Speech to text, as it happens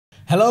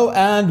Hello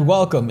and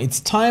welcome. It's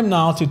time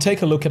now to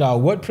take a look at our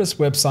WordPress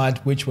website,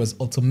 which was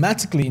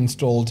automatically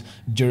installed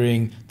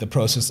during the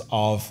process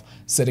of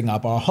setting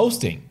up our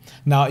hosting.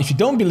 Now, if you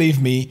don't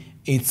believe me,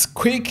 it's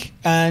quick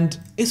and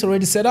it's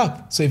already set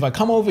up. So if I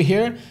come over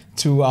here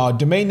to our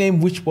domain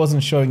name, which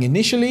wasn't showing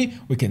initially,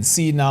 we can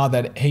see now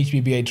that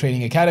HBBA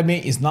Training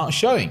Academy is not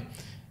showing.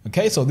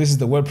 Okay, so this is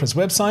the WordPress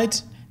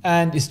website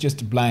and it's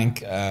just a blank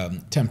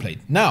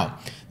template. Now,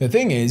 the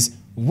thing is,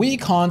 we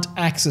can't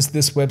access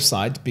this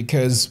website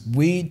because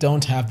we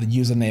don't have the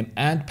username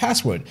and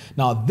password.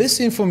 Now,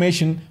 this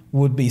information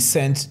would be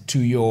sent to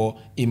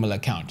your email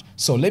account.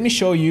 So let me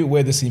show you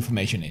where this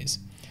information is.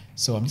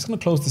 So I'm just going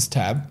to close this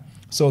tab.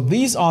 So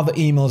these are the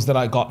emails that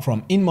I got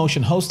from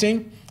InMotion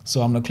Hosting.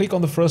 So I'm going to click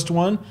on the first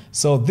one.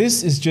 So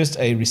this is just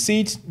a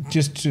receipt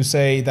just to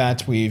say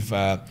that we've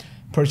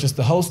purchased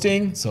the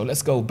hosting. So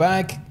let's go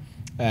back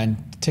and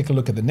take a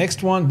look at the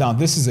next one. Now,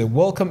 this is a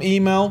welcome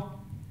email.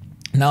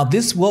 Now,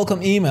 this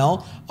welcome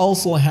email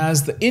also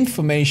has the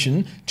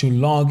information to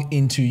log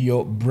into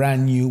your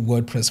brand new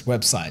WordPress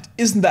website.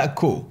 Isn't that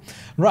cool?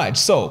 Right,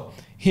 so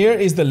here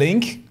is the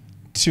link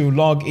to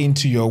log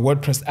into your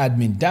WordPress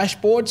admin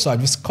dashboard. So I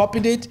just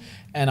copied it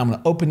and I'm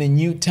going to open a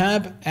new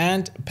tab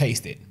and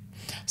paste it.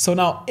 So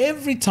now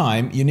every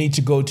time you need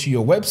to go to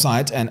your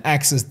website and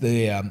access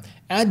the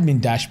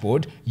admin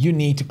dashboard, you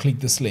need to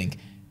click this link.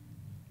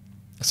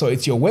 So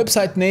it's your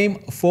website name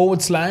 /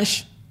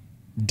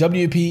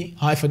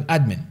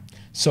 WP-admin.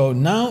 So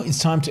now it's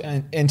time to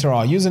enter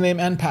our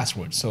username and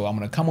password. So I'm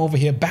going to come over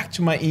here back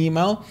to my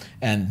email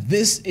and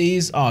this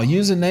is our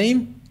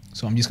username.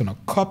 So I'm just going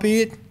to copy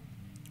it,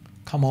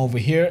 come over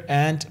here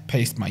and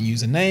paste my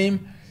username,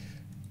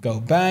 go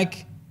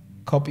back,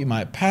 copy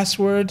my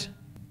password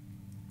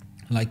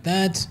like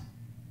that.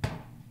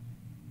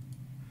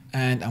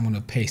 And I'm going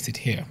to paste it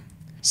here.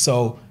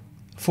 So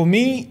for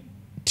me,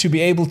 to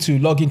be able to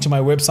log into my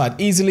website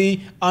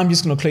easily, I'm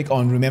just going to click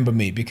on Remember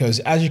Me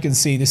because as you can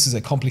see, this is a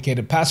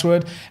complicated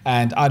password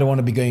and I don't want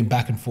to be going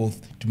back and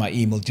forth to my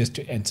email just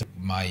to enter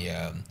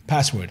my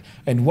password.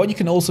 And what you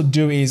can also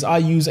do is I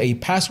use a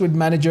password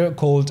manager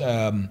called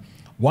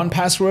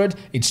 1Password.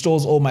 It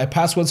stores all my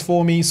passwords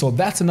for me. So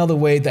that's another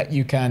way that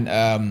you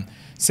can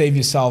save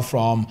yourself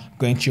from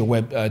going to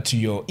your to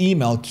your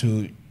email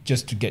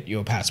just to get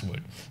your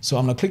password. So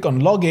I'm going to click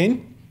on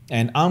Login.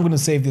 And I'm going to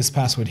save this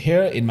password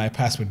here in my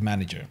password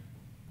manager.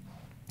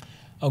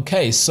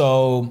 Okay,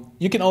 so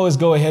you can always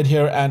go ahead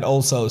here and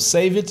also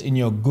save it in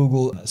your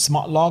Google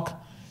Smart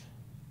Lock.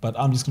 But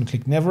I'm just going to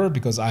click Never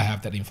because I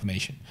have that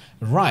information.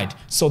 Right,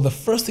 so the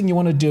first thing you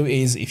want to do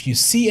is if you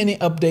see any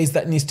updates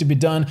that needs to be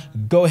done,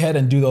 go ahead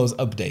and do those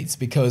updates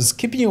because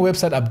keeping your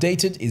website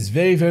updated is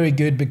very, very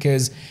good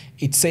because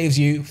it saves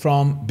you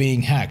from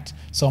being hacked.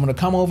 So I'm going to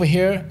come over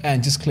here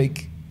and just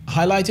click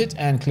Highlight it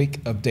and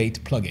click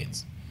Update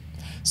Plugins.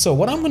 So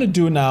what I'm going to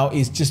do now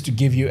is just to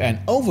give you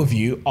an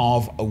overview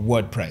of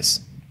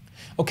WordPress.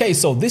 Okay,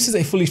 so this is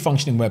a fully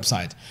functioning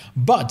website,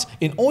 but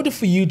in order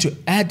for you to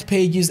add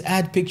pages,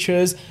 add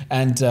pictures,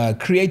 and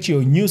create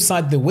your new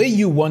site the way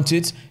you want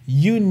it,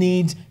 you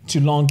need to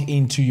log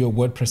into your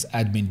WordPress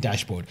admin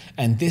dashboard.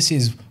 And this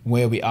is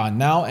where we are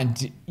now.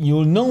 And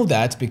you'll know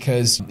that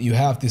because you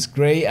have this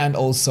gray and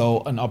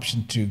also an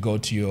option to go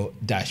to your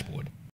dashboard.